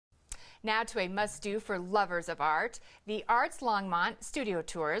Now to a must-do for lovers of art. The Arts Longmont studio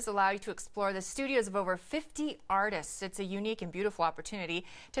tours allow you to explore the studios of over 50 artists. It's a unique and beautiful opportunity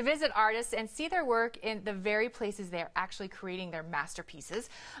to visit artists and see their work in the very places they're actually creating their masterpieces.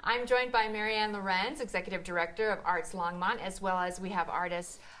 I'm joined by Marianne Lorenz, Executive Director of Arts Longmont, as well as we have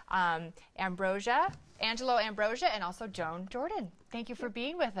artists Angelo Ambrosia, and also Joan Jordan. Thank you for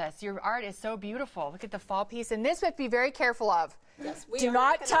being with us. Your art is so beautiful. Look at the fall piece, and this we have to be very careful of. Yes, we do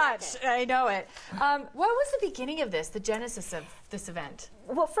not touch. I know it. What was the beginning of this, the genesis of this event?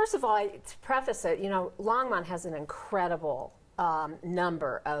 Well, first of all, to preface it, you know, Longmont has an incredible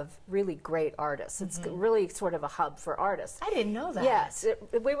number of really great artists. It's really sort of a hub for artists. I didn't know that. Yes,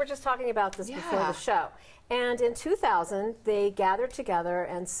 we were just talking about this before the show. And in 2000, they gathered together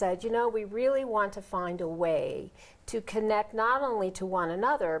and said, you know, we really want to find a way to connect not only to one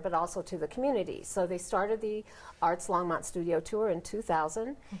another, but also to the community. So they started the Arts Longmont Studio Tour in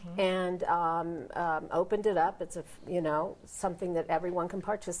 2000 and opened it up. It's something that everyone can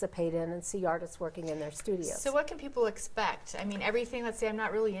participate in and see artists working in their studios. So what can people expect? I mean, everything, let's say I'm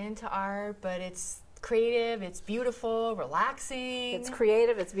not really into art, but it's creative, it's beautiful, relaxing. It's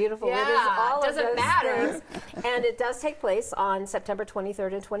creative, it's beautiful. Yeah, it is all doesn't of those matter. things. And it does take place on September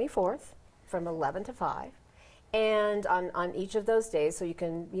 23rd and 24th from 11 to 5. And on each of those days, so you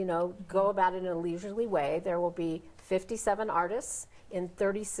can, you know, go about it in a leisurely way, there will be 57 artists in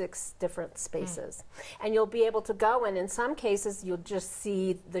 36 different spaces. And you'll be able to go, and in some cases, you'll just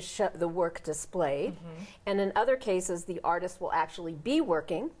see the work displayed. And in other cases, the artist will actually be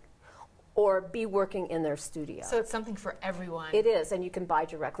working or be working in their studio. So it's something for everyone. It is, and you can buy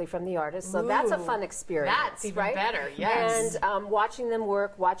directly from the artist. So that's a fun experience. That's even better, yes. And watching them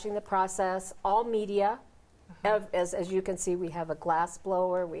work, watching the process, all media. As you can see, we have a glass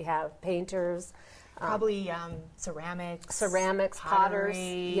blower, we have painters. Probably ceramics, potters,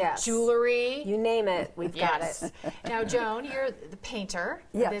 yes. Jewelry. You name it, we've got it. Now, Joan, you're the painter.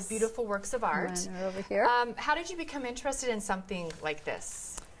 Yes. The beautiful works of art. Mine are over here. How did you become interested in something like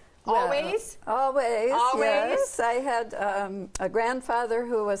this? Well, always? Always, Always? yes. I had a grandfather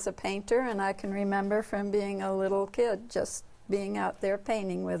who was a painter, and I can remember from being a little kid just being out there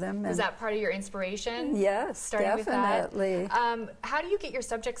painting with him. Was that part of your inspiration? Yes, starting definitely. With that? How do you get your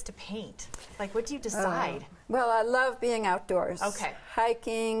subjects to paint? Like, what do you decide? Well, I love being outdoors. Okay.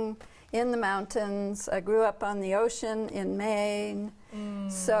 Hiking in the mountains. I grew up on the ocean in Maine.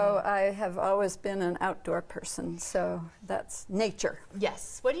 So I have always been an outdoor person, so that's nature.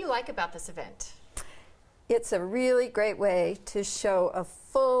 Yes. What do you like about this event? It's a really great way to show a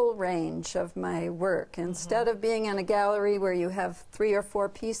full range of my work. Instead of being in a gallery where you have 3 or 4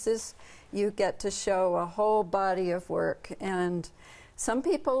 pieces, you get to show a whole body of work. And some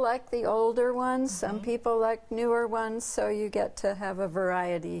people like the older ones, some people like newer ones, so you get to have a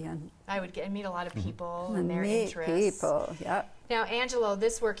variety. And I would meet a lot of people and their meet interests. people, yeah. Now, Angelo,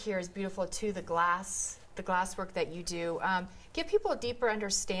 this work here is beautiful too, the glass work that you do. Give people a deeper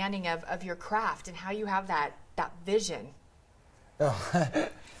understanding of your craft and how you have that vision. Oh.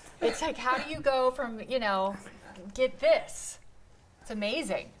 It's like, how do you go from, you know, get this? It's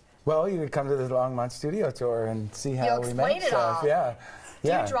amazing. Well, you could come to the Longmont studio tour and see how we make it stuff. all. Yeah. Do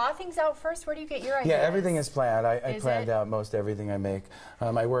you draw things out first? Where do you get your ideas? Yeah, everything is planned. I planned out most everything I make.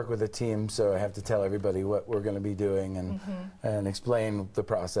 I work with a team, so I have to tell everybody what we're going to be doing and explain the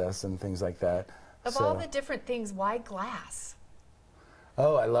process and things like that. Of all the different things, why glass?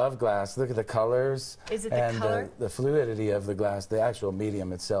 Oh, I love glass. Look at the colors. Is it the color? The fluidity of the glass. The actual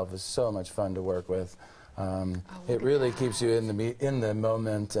medium itself is so much fun to work with. It really keeps you in the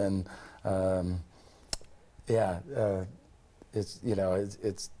moment, and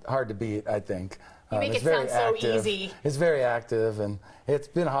it's hard to beat, I think. You make it sound so easy. It's very active, and it's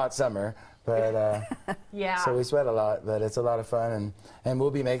been a hot summer, but yeah. So we sweat a lot, but it's a lot of fun, and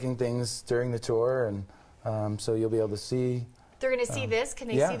we'll be making things during the tour, and so you'll be able to see. They're going to see this? Can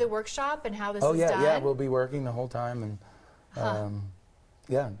they see the workshop and how this is done? Yeah, we'll be working the whole time, and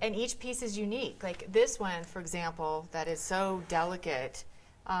yeah. And each piece is unique. Like this one, for example, that is so delicate.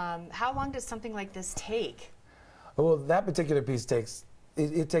 How long does something like this take? Well, that particular piece takes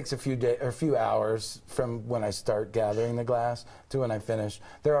a few hours from when I start gathering the glass to when I finish.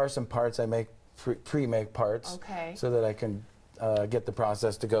 There are some parts I make pre-make parts, so that I can get the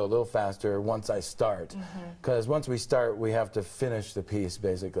process to go a little faster once I start. Because once we start, we have to finish the piece,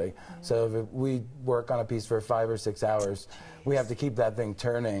 basically. So if we work on a piece for 5 or 6 hours, we have to keep that thing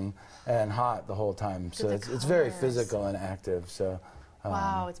turning and hot the whole time. So it's very physical and active. So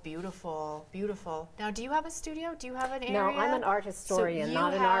Wow, it's beautiful, beautiful. Now, do you have a studio? Do you have an area? No, I'm an art historian, so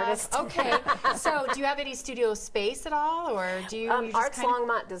not an artist. Okay, so do you have any studio space at all, or do you? you Arts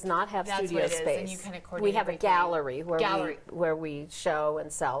Longmont does not have studio space. And you kind of we have everything. A gallery where we show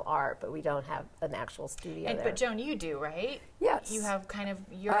and sell art, but we don't have an actual studio there. But Joan, you do, right? Yes. You have kind of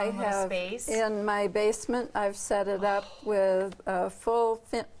your own little space. In my basement, I've set it up with a full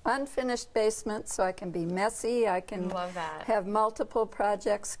unfinished basement, so I can be messy. I can love that. Have multiple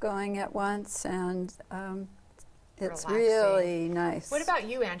projects going at once, and it's Relaxing. really nice. What about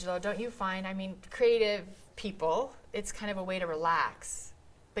you, Angelo? Don't you find, I mean, creative people, it's kind of a way to relax.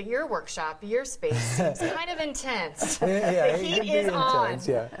 But your workshop, your space seems kind of intense. Yeah, the heat is intense, on.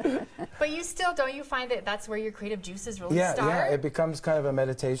 Yeah. But you still, don't you find that that's where your creative juices really start? Yeah, it becomes kind of a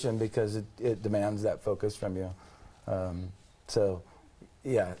meditation because it demands that focus from you. So,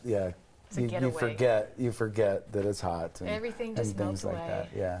 yeah. You forget that it's hot. And, everything just melts away. Like that.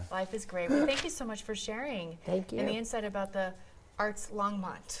 Yeah. Life is great. Well, thank you so much for sharing. Thank you. And the insight about the Arts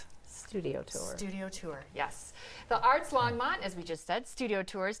Longmont. Studio tour. Studio tour, yes. The Arts Longmont, as we just said, Studio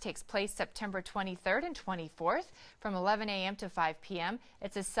Tours takes place September 23rd and 24th from 11 a.m. to 5 p.m.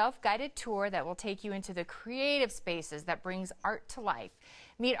 It's a self-guided tour that will take you into the creative spaces that brings art to life.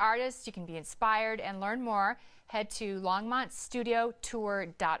 Meet artists, you can be inspired, and learn more. Head to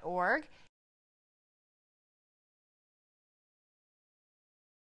longmontstudiotour.org.